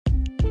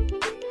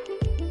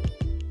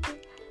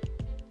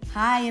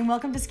Hi, and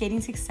welcome to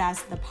Skating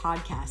Success, the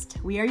podcast.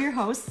 We are your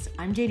hosts.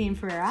 I'm Jadine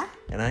Ferreira.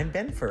 And I'm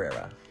Ben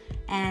Ferreira.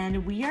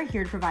 And we are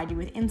here to provide you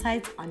with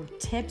insights on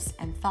tips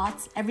and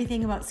thoughts,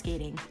 everything about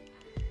skating.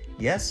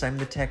 Yes, I'm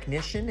the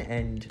technician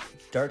and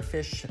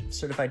Dartfish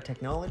certified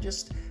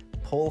technologist,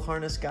 pole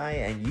harness guy,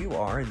 and you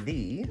are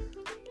the...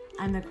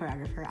 I'm the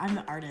choreographer. I'm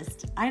the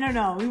artist. I don't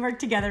know. We work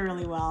together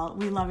really well.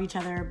 We love each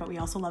other, but we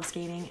also love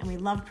skating, and we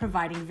love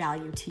providing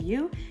value to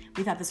you.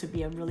 We thought this would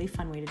be a really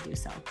fun way to do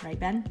so. Right,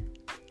 Ben?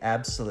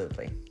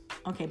 Absolutely.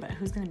 Okay, but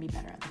who's going to be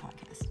better at the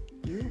podcast?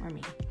 You or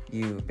me?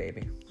 You,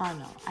 baby. Oh,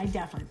 no. I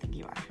definitely think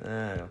you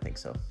are. I don't think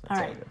so. That's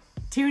all right. Good.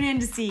 Tune in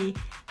to see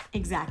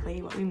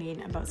exactly what we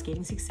mean about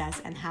skating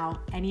success and how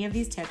any of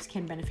these tips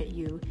can benefit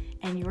you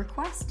and your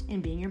quest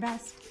in being your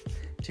best.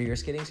 To your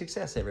skating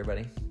success,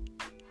 everybody.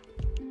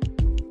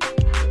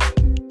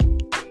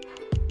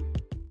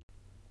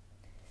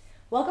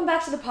 Welcome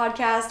back to the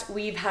podcast.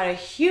 We've had a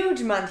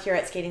huge month here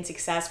at Skating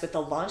Success with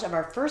the launch of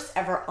our first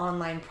ever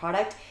online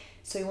product.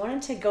 So we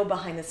wanted to go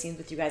behind the scenes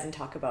with you guys and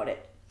talk about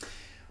it.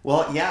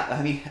 Well, yeah,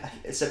 I mean,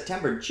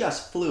 September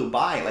just flew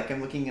by. Like, I'm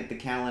looking at the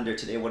calendar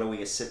today. What are we?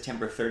 It's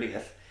September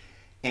 30th.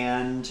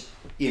 And,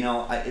 you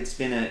know, it's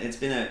been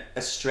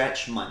a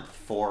stretch month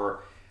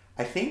for,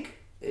 I think,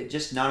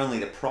 just not only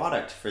the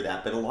product for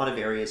that, but a lot of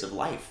areas of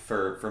life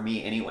for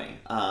me anyway.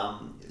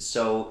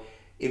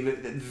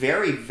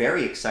 Very,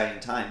 very exciting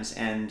times,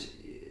 and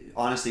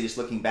honestly, just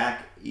looking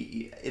back,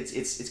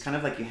 it's kind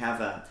of like you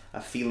have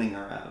a feeling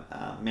or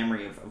a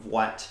memory of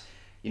what,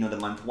 you know, the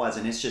month was,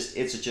 and it's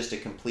just a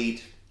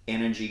complete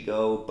energy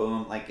go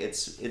boom. Like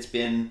it's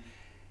been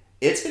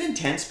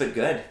intense but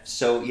good.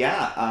 So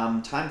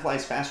yeah, time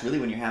flies fast really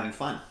when you're having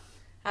fun.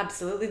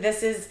 Absolutely.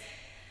 This is,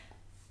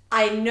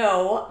 I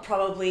know,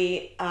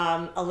 probably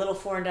a little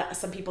foreign to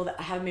some people that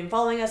haven't been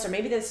following us, or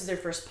maybe this is their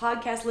first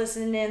podcast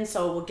listening in.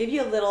 So we'll give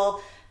you a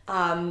little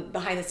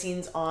behind the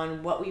scenes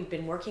on what we've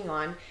been working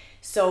on.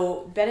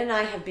 So Ben and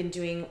I have been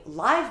doing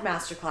live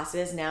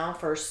masterclasses now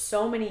for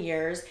so many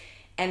years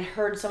and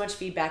heard so much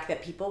feedback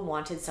that people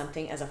wanted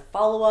something as a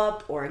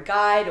follow-up or a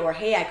guide, or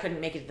hey, I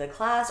couldn't make it to the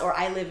class, or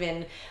I live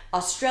in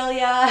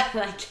Australia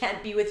and I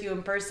can't be with you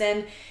in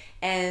person.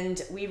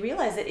 And we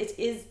realized that it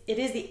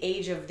is the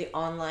age of the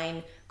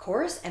online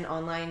course and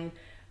online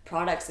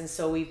products, and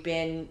so we've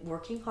been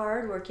working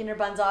hard, working our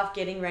buns off,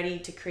 getting ready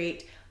to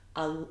create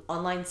an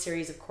online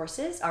series of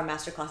courses, our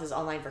masterclasses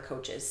online for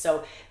coaches.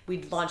 So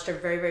we launched our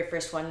very, very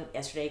first one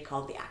yesterday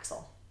called the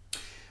Axel.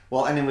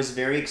 Well, and it was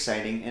very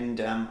exciting,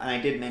 and I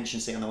did mention,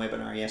 say, on the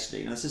webinar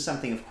yesterday, you know, this is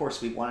something, of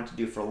course, we wanted to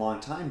do for a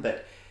long time,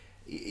 but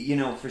you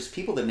know, for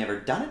people that have never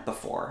done it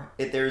before,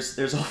 there's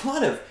a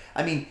lot of,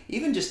 I mean,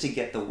 even just to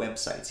get the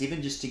websites,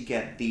 even just to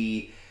get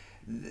the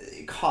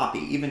copy,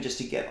 even just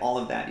to get all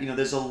of that, you know,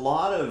 there's a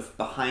lot of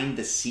behind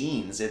the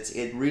scenes.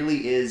 It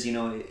really is, you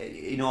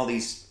know, all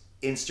these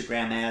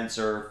Instagram ads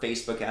or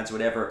Facebook ads,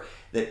 whatever,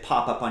 that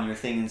pop up on your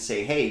thing and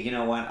say, hey, you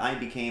know what, I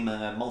became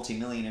a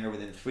multimillionaire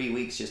within 3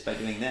 weeks just by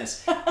doing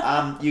this.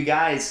 You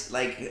guys,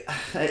 like,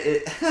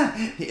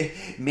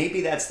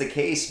 maybe that's the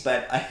case,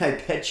 but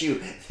I bet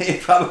you they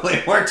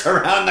probably worked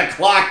around the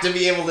clock to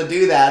be able to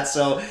do that.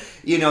 So,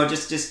 you know,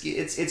 just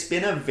it's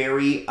been a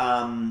very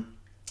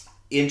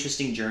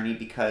interesting journey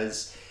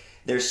because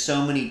there's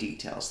so many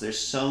details. There's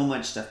so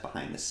much stuff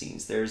behind the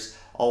scenes. There's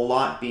a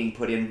lot being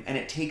put in, and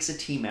it takes a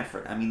team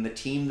effort. I mean, the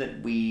team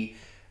that we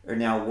are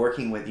now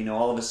working with, you know,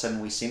 all of a sudden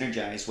we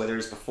synergize, whether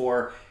it's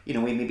before, you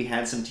know, we maybe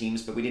had some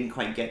teams, but we didn't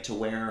quite get to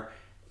where,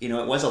 you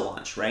know, it was a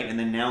launch, right? And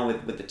then now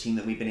with the team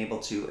that we've been able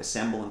to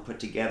assemble and put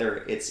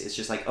together, it's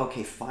just like,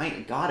 okay,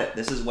 fine, got it.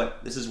 This is what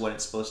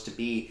it's supposed to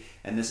be,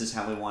 and this is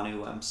how we want to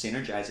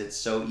synergize it.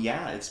 So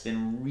yeah, it's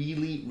been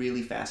really,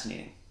 really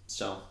fascinating.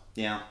 So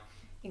yeah.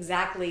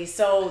 Exactly.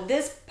 So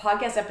this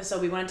podcast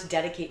episode we wanted to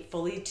dedicate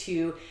fully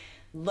to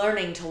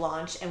learning to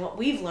launch and what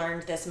we've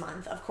learned this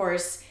month. Of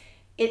course,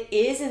 it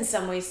is in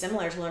some ways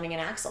similar to learning an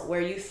Axel,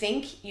 where you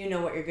think you know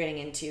what you're getting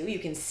into. You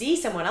can see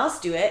someone else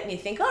do it and you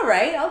think, all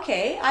right,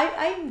 okay,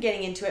 I'm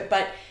getting into it,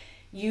 but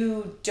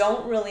you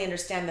don't really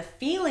understand the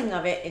feeling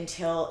of it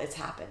until it's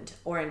happened,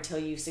 or until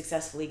you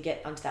successfully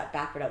get onto that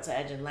backward outside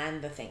edge and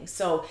land the thing.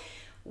 So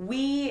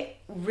we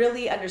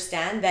really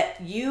understand that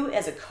you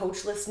as a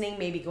coach listening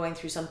may be going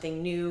through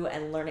something new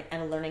and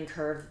a learning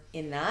curve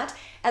in that.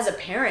 As a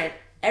parent,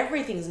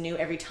 everything's new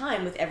every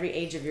time with every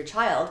age of your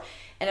child.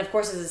 And of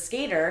course, as a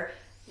skater,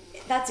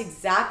 that's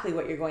exactly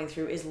what you're going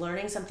through, is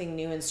learning something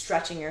new and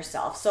stretching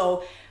yourself.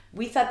 So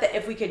we thought that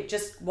if we could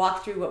just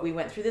walk through what we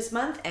went through this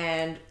month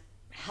and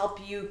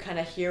help you kind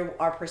of hear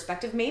our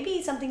perspective,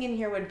 maybe something in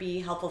here would be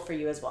helpful for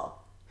you as well.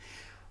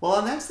 Well,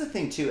 and that's the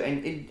thing too,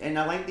 and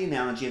I like the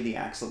analogy of the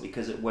Axel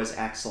because it was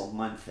Axel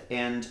month,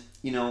 and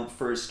you know,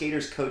 for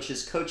skaters,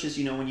 coaches,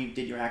 you know, when you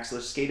did your Axel,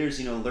 skaters,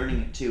 you know,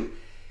 learning it too.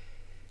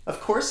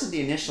 Of course, in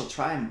the initial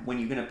try, when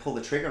you're going to pull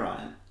the trigger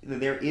on it,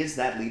 there is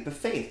that leap of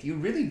faith. You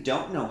really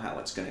don't know how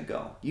it's going to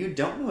go. You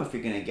don't know if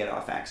you're going to get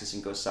off axis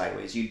and go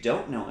sideways. You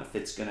don't know if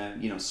it's going to,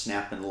 you know,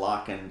 snap and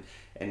lock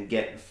and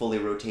get fully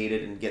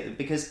rotated and get,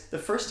 because the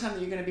first time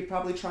that you're going to be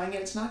probably trying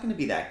it, it's not going to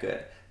be that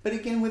good. But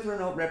again, with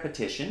remote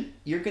repetition,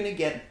 you're going to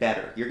get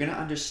better. You're going to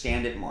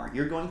understand it more.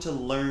 You're going to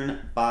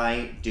learn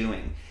by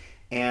doing.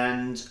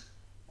 And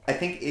I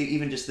think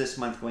even just this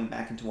month, going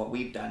back into what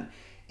we've done,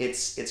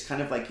 it's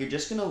kind of like you're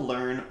just going to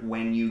learn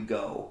when you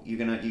go. You're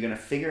gonna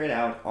figure it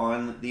out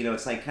on,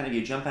 it's like kind of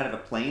you jump out of a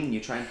plane and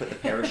you try and put the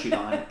parachute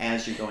on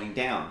as you're going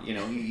down.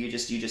 You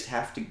just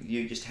have to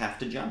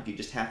jump. You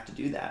just have to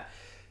do that.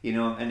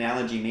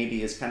 Analogy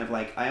maybe is kind of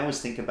like, I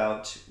always think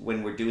about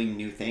when we're doing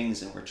new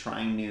things and we're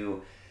trying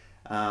new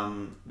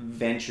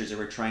ventures, or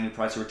we're trying new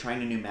products, or we're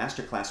trying a new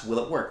masterclass. Will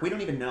it work? We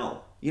don't even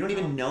know. You don't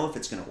even know if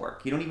it's going to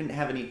work. You don't even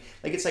have any,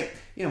 it's like,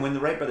 when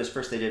the Wright brothers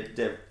they did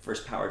their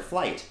first powered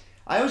flight,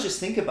 I always just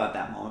think about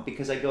that moment,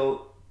 because I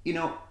go,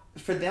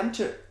 for them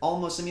to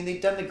almost,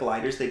 they've done the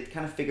gliders, they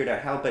kind of figured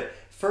out how, but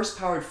first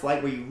powered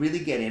flight where you really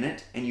get in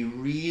it and you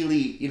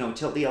really,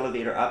 tilt the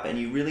elevator up and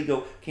you really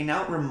go, okay,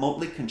 now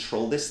remotely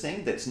control this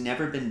thing that's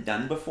never been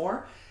done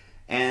before.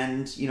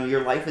 And,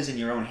 your life is in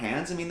your own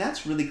hands.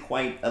 That's really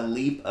quite a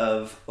leap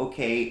of,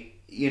 okay,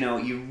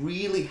 you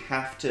really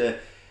have to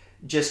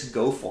just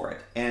go for it.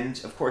 And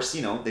of course,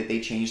 they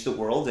changed the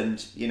world,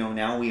 and,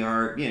 now we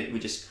are, we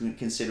just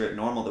consider it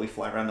normal that we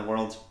fly around the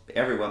world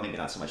everywhere. Maybe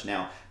not so much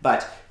now,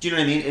 but do you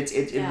know what I mean?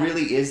 It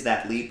really is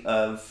that leap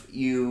of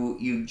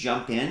you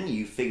jump in,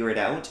 you figure it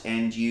out,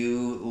 and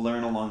you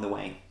learn along the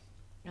way.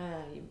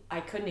 I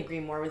couldn't agree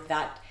more with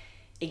that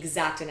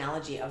exact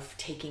analogy of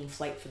taking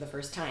flight for the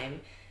first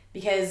time.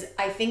 Because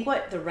I think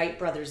what the Wright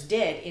brothers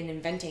did in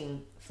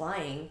inventing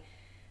flying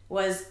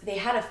was they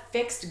had a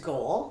fixed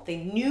goal. They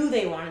knew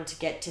they wanted to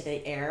get to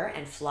the air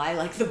and fly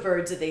like the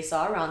birds that they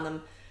saw around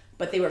them,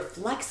 but they were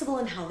flexible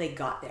in how they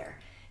got there.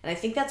 And I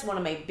think that's one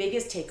of my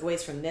biggest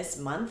takeaways from this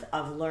month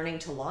of learning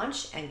to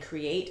launch and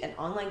create an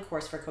online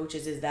course for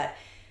coaches, is that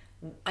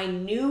I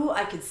knew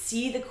I could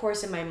see the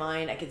course in my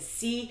mind. I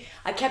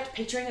kept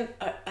picturing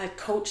a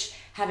coach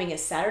having a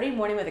Saturday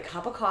morning with a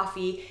cup of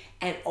coffee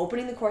and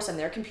opening the course on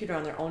their computer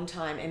on their own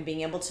time and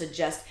being able to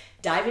just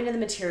dive into the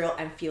material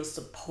and feel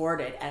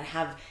supported and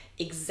have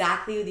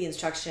exactly the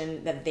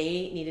instruction that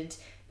they needed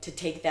to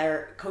take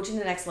their coaching to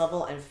the next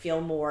level and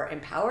feel more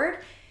empowered.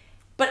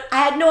 But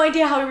I had no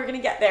idea how we were going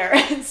to get there.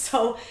 And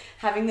so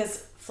having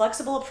this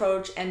flexible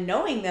approach and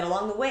knowing that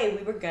along the way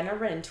we were going to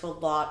run into a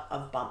lot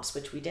of bumps,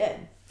 which we did.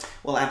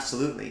 Well,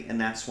 absolutely. And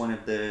that's one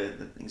of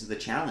the things of the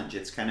challenge.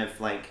 It's kind of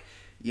like,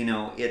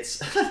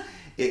 it's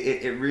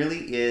it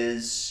really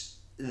is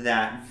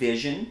that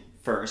vision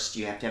first.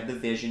 You have to have the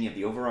vision, you have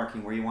the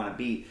overarching where you want to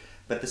be.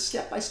 But the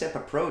step-by-step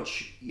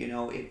approach,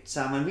 it's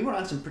and we were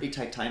on some pretty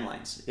tight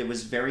timelines. It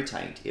was very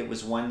tight. It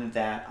was one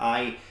that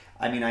I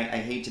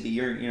hate to be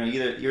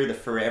you're the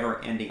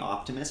forever ending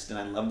optimist, and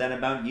I love that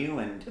about you.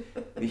 And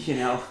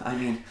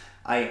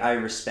I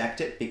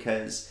respect it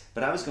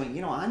but I was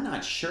going, I'm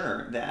not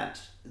sure that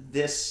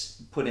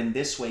this put in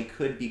this way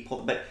could be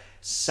pulled, but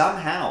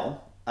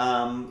somehow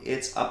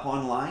it's up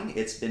online.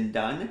 It's been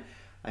done.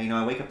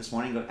 I wake up this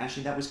morning and go,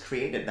 actually, that was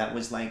created. That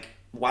was like,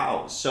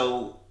 wow.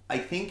 So I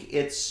think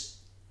it's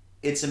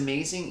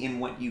amazing in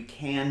what you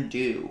can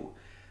do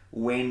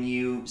when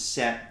you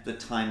set the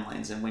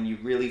timelines and when you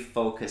really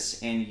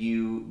focus and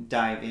you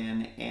dive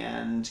in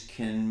and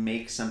can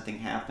make something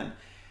happen.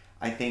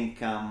 I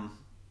think,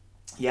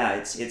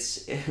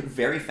 it's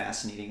very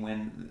fascinating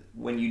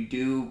when you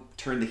do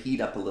turn the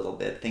heat up a little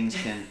bit. Things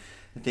can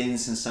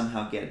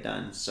somehow get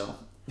done. So.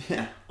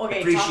 Yeah.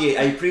 Okay.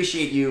 I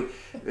appreciate you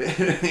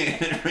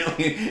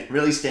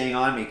really staying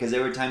on me, because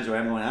there were times where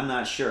I'm going, I'm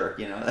not sure.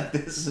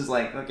 This is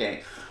like,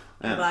 okay.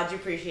 I'm glad you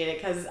appreciate it,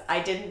 because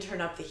I didn't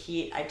turn up the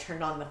heat. I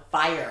turned on the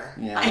fire.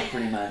 Yeah,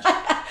 pretty much.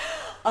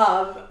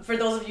 For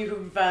those of you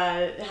who've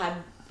had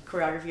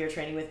choreography or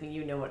training with me,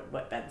 you know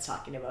what Ben's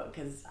talking about,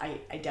 because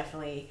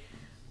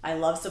I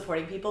love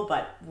supporting people,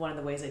 but one of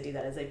the ways I do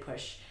that is I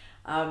push.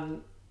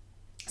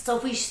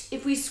 So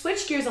if we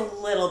switch gears a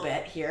little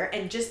bit here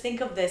and just think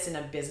of this in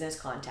a business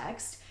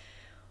context,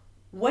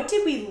 what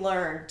did we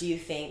learn, do you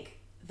think,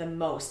 the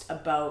most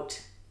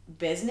about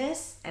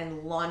business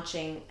and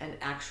launching an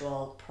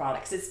actual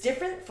product? 'Cause it's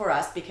different for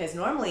us because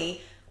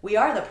normally we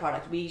are the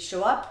product. We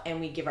show up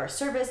and we give our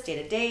service day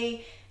to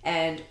day,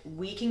 and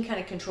we can kind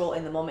of control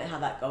in the moment how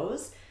that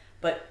goes.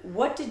 But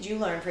what did you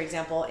learn, for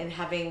example, in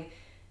having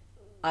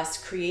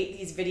us create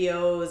these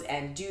videos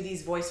and do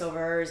these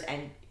voiceovers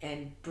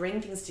and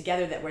bring things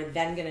together that were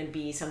then going to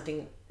be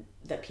something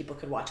that people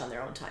could watch on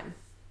their own time?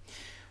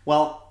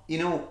 Well,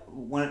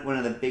 one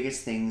of the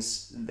biggest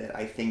things that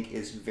I think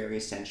is very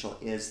essential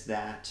is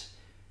that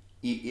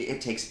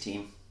it takes a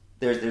team.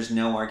 There's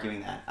no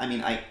arguing that.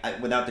 I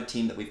without the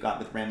team that we've got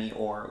with Remy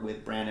or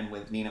with Brandon,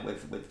 with Nina,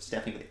 with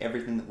Stephanie, with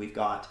everything that we've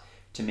got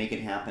to make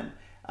it happen,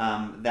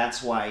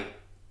 that's why,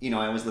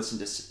 I always listen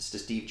to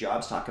Steve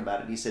Jobs talk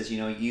about it. He says,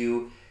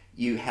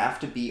 you have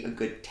to be a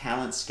good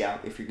talent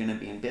scout if you're going to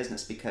be in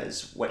business,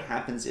 because what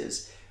happens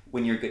is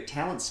when you're a good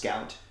talent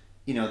scout,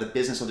 the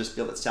business will just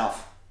build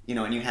itself,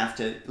 and you have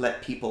to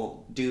let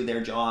people do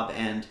their job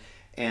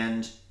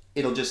and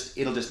it'll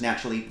just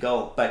naturally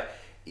go. But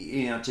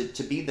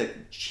to be the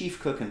chief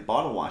cook and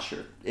bottle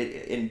washer,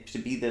 and to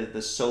be the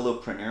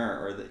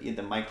solopreneur or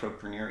the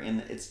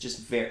micropreneur, it's just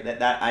very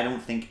that I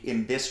don't think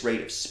in this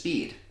rate of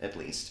speed, at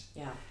least,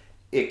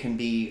 it can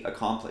be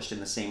accomplished in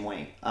the same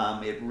way.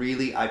 It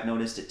really, I've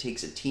noticed, it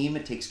takes a team,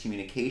 it takes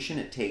communication,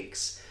 it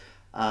takes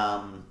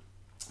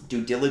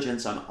due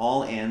diligence on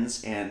all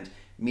ends, and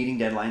meeting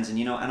deadlines, and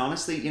and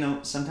honestly,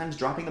 sometimes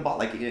dropping the ball.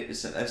 Like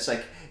it's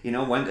like,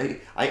 one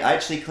day I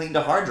actually cleaned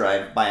a hard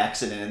drive by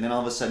accident, and then all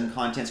of a sudden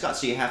content's got,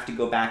 so you have to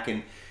go back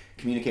and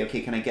communicate,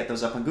 okay, can I get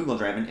those up on Google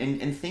Drive,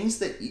 and things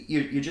that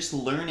you're just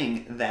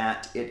learning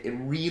that it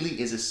really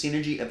is a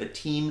synergy of a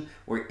team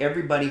where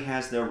everybody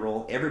has their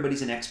role,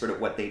 everybody's an expert at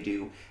what they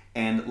do,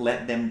 and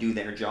let them do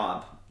their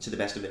job to the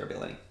best of their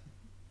ability.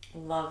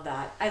 Love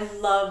that. I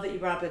love that you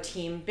brought up a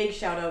team. Big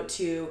shout out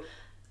to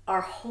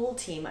our whole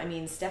team. I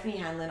mean, Stephanie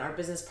Hanlon, our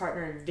business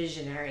partner and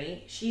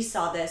visionary, she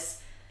saw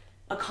this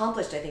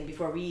accomplished, I think,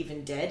 before we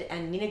even did.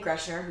 And Nina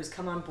Greshner, who's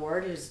come on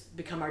board, who's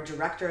become our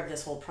director of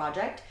this whole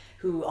project,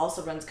 who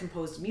also runs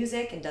Composed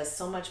Music and does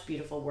so much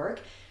beautiful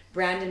work.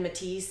 Brandon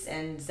Matisse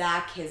and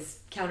Zach, his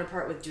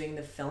counterpart, with doing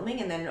the filming.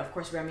 And then, of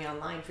course, Remy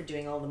Online for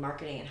doing all the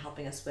marketing and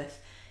helping us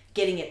with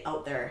getting it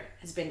out there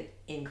has been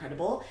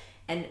incredible.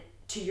 And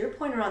to your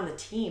point around the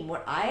team,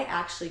 what I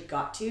actually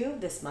got to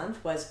this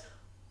month was,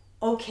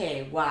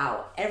 okay,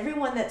 wow,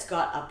 everyone that's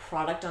got a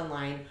product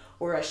online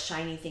or a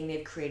shiny thing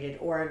they've created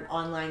or an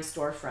online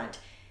storefront,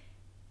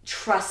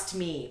 trust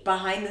me,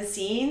 behind the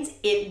scenes,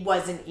 it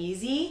wasn't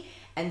easy,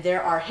 and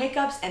there are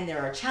hiccups and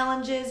there are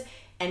challenges,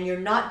 and you're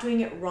not doing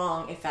it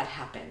wrong if that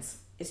happens.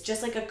 It's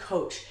just like a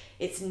coach.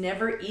 It's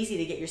never easy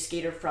to get your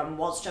skater from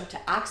waltz jump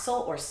to axel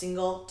or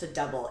single to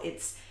double.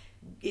 It's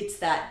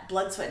that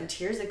blood, sweat, and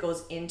tears that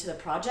goes into the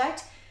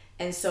project.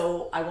 And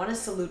so I want to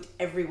salute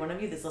every one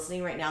of you that's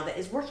listening right now that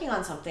is working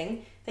on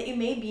something that you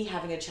may be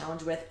having a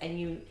challenge with, and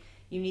you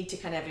need to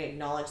kind of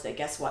acknowledge that,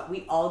 guess what,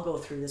 we all go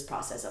through this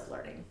process of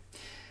learning.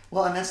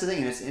 Well, and that's the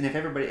thing, and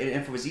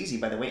if it was easy,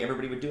 by the way,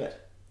 everybody would do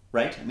it,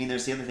 right? I mean,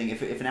 there's the other thing.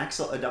 If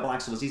a double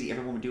axel was easy,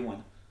 everyone would do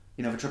one.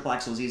 If a triple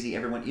axel was easy,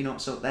 everyone,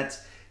 so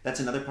that's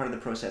another part of the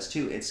process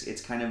too.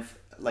 It's kind of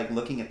like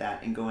looking at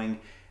that and going,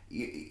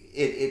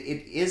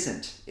 it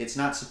isn't. It's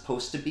not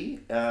supposed to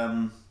be.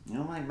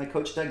 My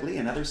coach Doug Lee,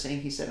 another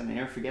saying he said, and I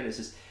never forget it,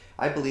 is,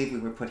 I believe we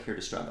were put here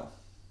to struggle.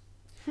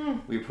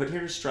 We were put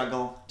here to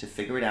struggle, to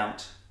figure it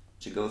out,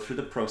 to go through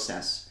the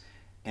process,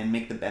 and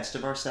make the best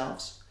of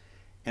ourselves.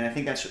 And I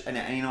think that's, and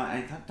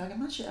I thought, Doug, I'm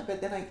not sure,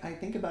 but then I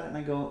think about it and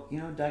I go,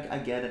 Doug, I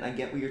get it. I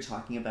get what you're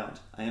talking about.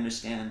 I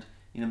understand.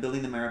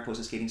 Building the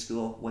Mariposa Skating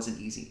School wasn't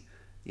easy.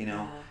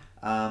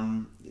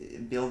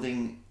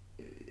 Building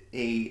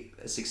a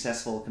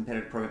successful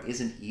competitive program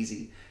isn't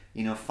easy.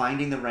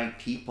 Finding the right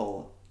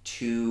people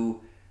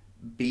to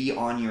be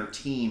on your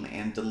team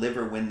and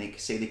deliver when they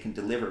say they can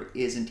deliver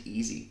isn't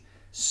easy.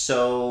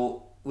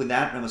 So with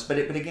that, but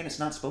again, it's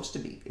not supposed to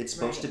be. It's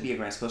supposed to be a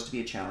grind, it's supposed to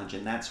be a challenge,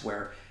 and that's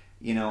where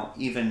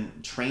even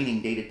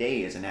training day to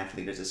day as an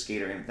athlete, as a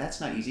skater, and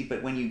that's not easy.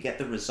 But when you get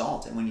the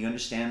result and when you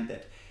understand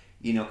that,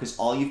 because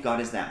all you've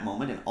got is that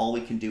moment, and all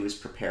we can do is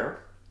prepare,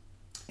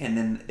 and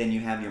then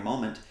you have your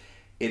moment,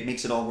 it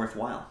makes it all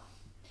worthwhile.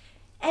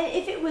 And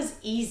if it was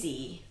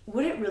easy,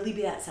 would it really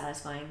be that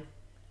satisfying?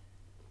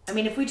 I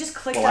mean, if we just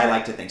clicked. Well, I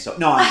like to think so.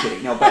 No, I'm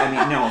kidding. No, but I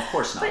mean, no, of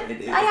course not. But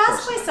I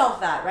ask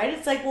myself that, right?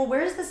 It's like, well,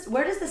 where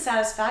does the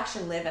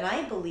satisfaction live? And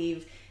I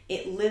believe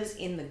it lives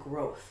in the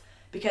growth.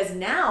 Because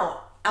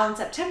now, on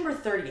September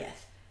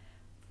 30th,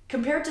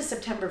 compared to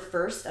September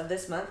 1st of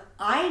this month,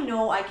 I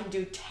know I can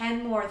do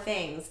 10 more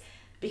things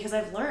because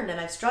I've learned and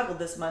I've struggled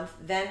this month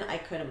than I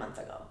could a month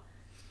ago.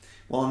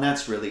 Well, and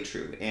that's really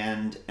true.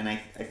 And I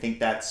think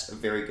that's a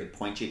very good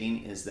point,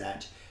 Jadine, is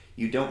that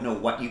you don't know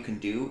what you can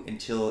do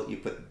until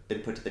you've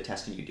been put to the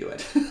test and you do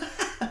it.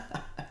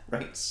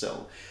 Right?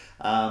 So,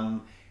 I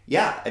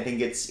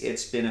think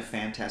it's been a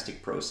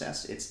fantastic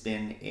process. It's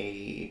been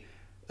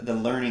the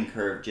learning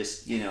curve,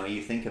 just,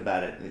 you think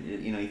about it,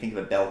 you think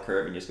of a bell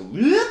curve and just go,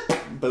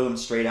 whoop, boom,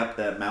 straight up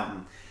the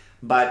mountain.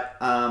 But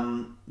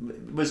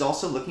was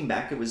also looking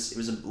back, it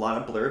was a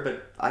lot of blur,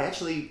 but I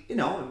actually, it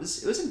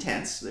was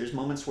intense. There's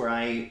moments where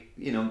I,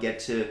 get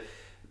to,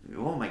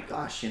 oh my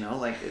gosh,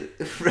 like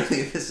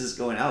really this is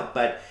going out.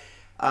 But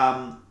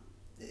fun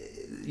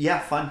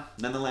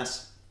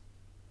nonetheless.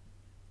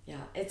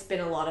 Yeah, it's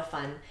been a lot of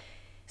fun.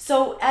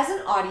 So as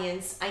an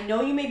audience, I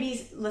know you may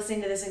be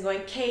listening to this and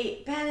going,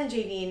 Kate, Ben and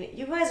Jadine,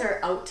 you guys are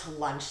out to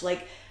lunch.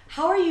 Like,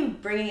 how are you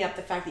bringing up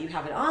the fact that you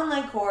have an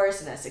online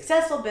course and a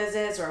successful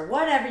business or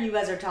whatever you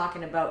guys are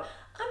talking about?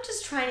 I'm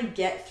just trying to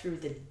get through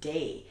the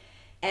day.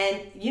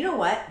 And you know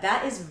what?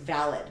 That is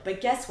valid.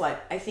 But guess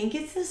what? I think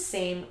it's the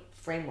same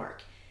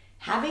framework.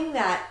 Having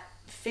that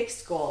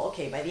fixed goal,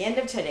 okay, by the end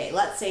of today,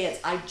 let's say it's,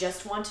 I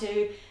just want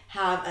to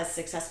have a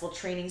successful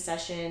training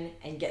session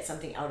and get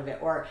something out of it.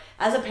 Or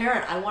as a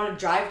parent, I want to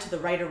drive to the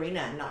right arena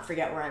and not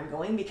forget where I'm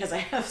going because I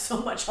have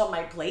so much on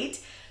my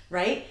plate,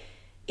 right?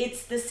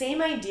 It's the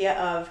same idea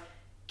of,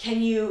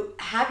 can you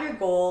have your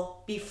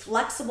goal, be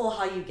flexible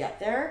how you get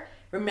there,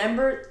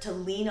 remember to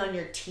lean on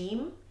your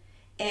team,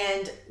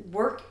 and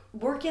work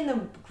in the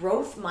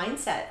growth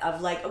mindset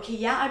of like, okay,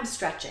 yeah, I'm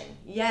stretching.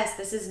 Yes,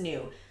 this is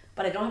new,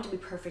 but I don't have to be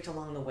perfect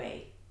along the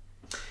way.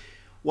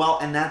 Well,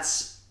 and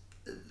that's,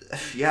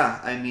 yeah,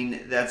 I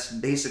mean, that's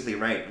basically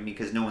right. I mean,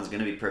 because no one's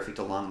going to be perfect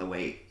along the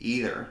way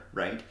either,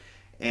 right?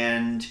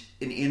 And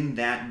in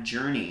that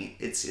journey,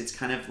 it's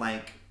kind of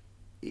like,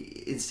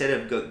 instead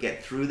of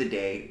get through the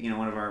day, you know,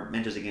 one of our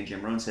mentors again,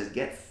 Jim Rohn, says,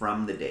 get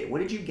from the day. What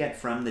did you get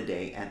from the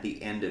day at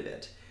the end of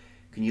it?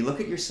 Can you look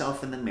at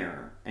yourself in the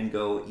mirror and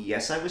go,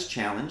 yes, I was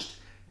challenged.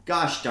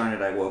 Gosh darn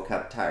it, I woke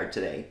up tired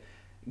today.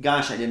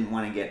 Gosh, I didn't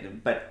want to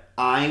get, but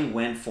I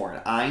went for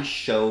it. I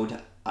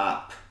showed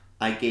up.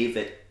 I gave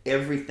it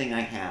everything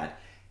I had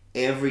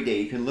every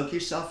day. You can look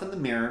yourself in the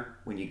mirror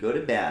when you go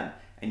to bed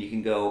and you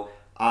can go,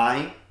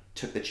 I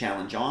took the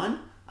challenge on.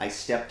 I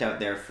stepped out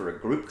there for a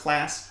group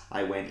class.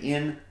 I went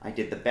in. I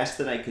did the best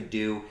that I could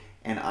do,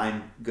 and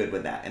I'm good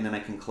with that. And then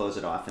I can close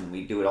it off and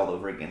we do it all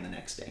over again the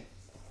next day.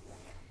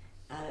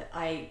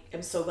 I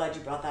am so glad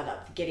you brought that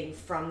up, getting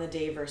from the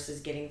day versus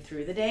getting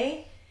through the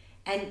day.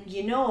 And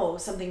you know,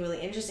 something really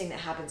interesting that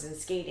happens in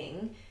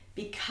skating,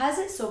 because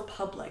it's so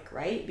public,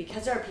 right?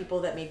 Because there are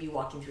people that may be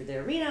walking through the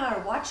arena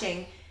or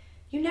watching,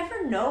 you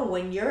never know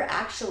when you're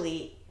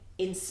actually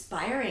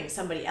inspiring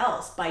somebody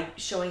else by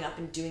showing up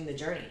and doing the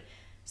journey.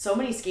 So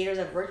many skaters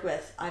I've worked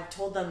with, I've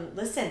told them,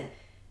 listen,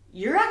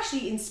 you're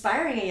actually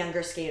inspiring a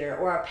younger skater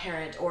or a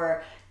parent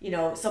or, you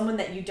know, someone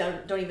that you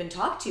don't even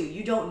talk to.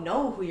 You don't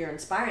know who you're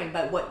inspiring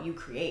by what you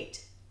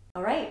create.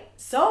 All right,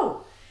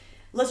 so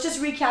let's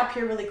just recap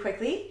here really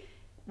quickly.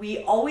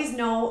 We always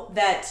know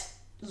that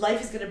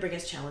life is going to bring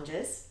us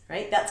challenges,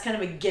 right? That's kind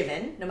of a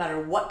given, no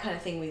matter what kind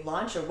of thing we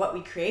launch or what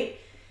we create.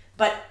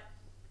 But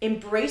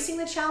embracing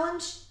the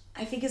challenge,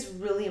 I think, is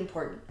really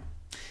important.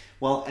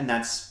 Well, and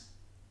that's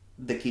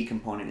the key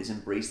component, is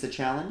embrace the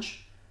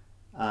challenge,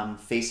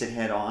 face it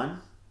head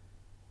on,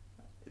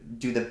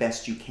 do the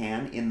best you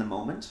can in the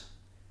moment.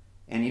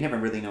 And you never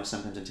really know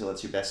sometimes until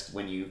it's your best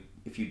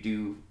if you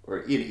do,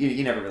 or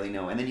you never really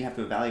know. And then you have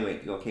to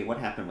evaluate, okay, what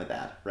happened with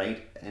that,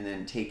 right? And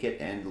then take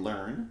it and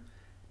learn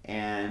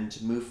and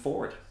move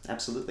forward.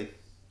 Absolutely.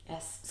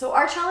 Yes. So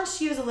our challenge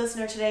to you as a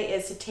listener today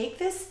is to take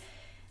this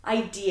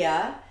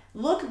idea,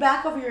 look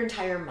back over your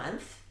entire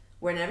month.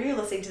 Whenever you're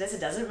listening to this, it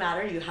doesn't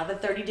matter. You have a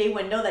 30-day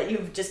window that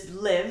you've just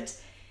lived,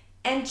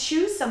 and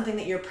choose something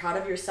that you're proud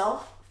of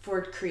yourself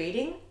for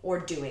creating or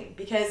doing,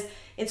 because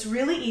it's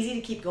really easy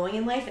to keep going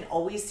in life and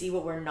always see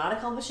what we're not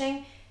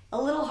accomplishing. A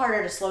little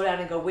harder to slow down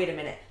and go, wait a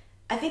minute,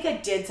 I think I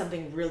did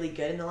something really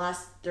good in the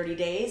last 30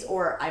 days,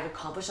 or I've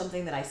accomplished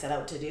something that I set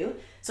out to do.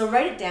 So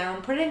write it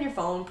down, put it in your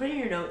phone, put it in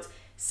your notes,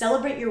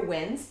 celebrate your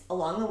wins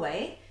along the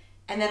way,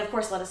 and then of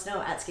course let us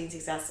know at Skating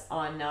Success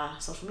on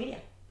social media.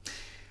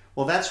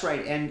 Well, that's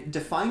right. And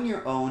define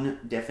your own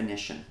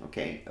definition,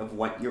 okay, of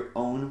what your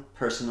own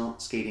personal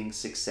skating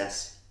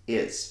success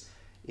is.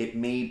 It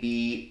may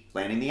be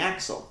landing the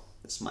axel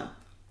this month,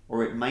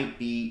 or it might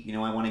be, you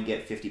know, I want to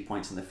get 50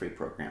 points in the free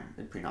program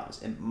in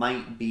pre-novice. It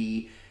might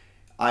be,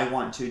 I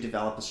want to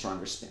develop a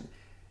stronger spin.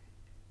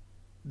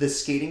 The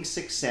skating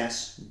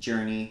success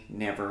journey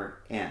never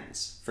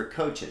ends. For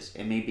coaches,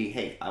 it may be,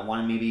 hey, I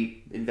want to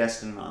maybe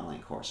invest in an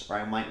online course, or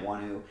I might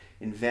want to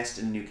invest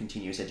in a new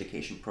continuous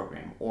education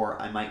program,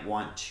 or I might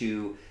want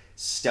to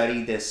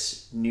study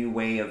this new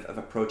way of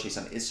approaching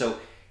something. So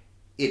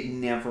it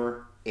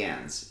never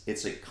ends.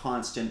 It's a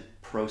constant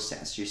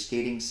process. Your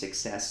skating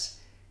success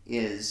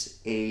is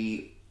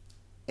a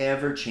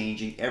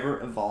ever-changing,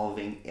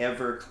 ever-evolving,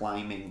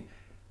 ever-climbing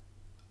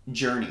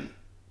journey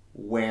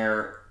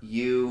where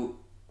you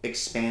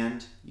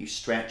expand, you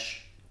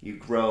stretch, you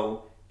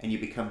grow, and you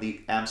become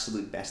the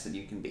absolute best that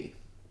you can be.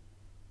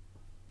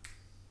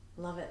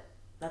 Love it.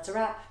 That's a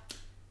wrap.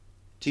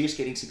 To your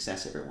skating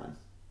success, everyone.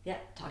 Yeah,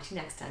 talk to you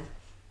next time.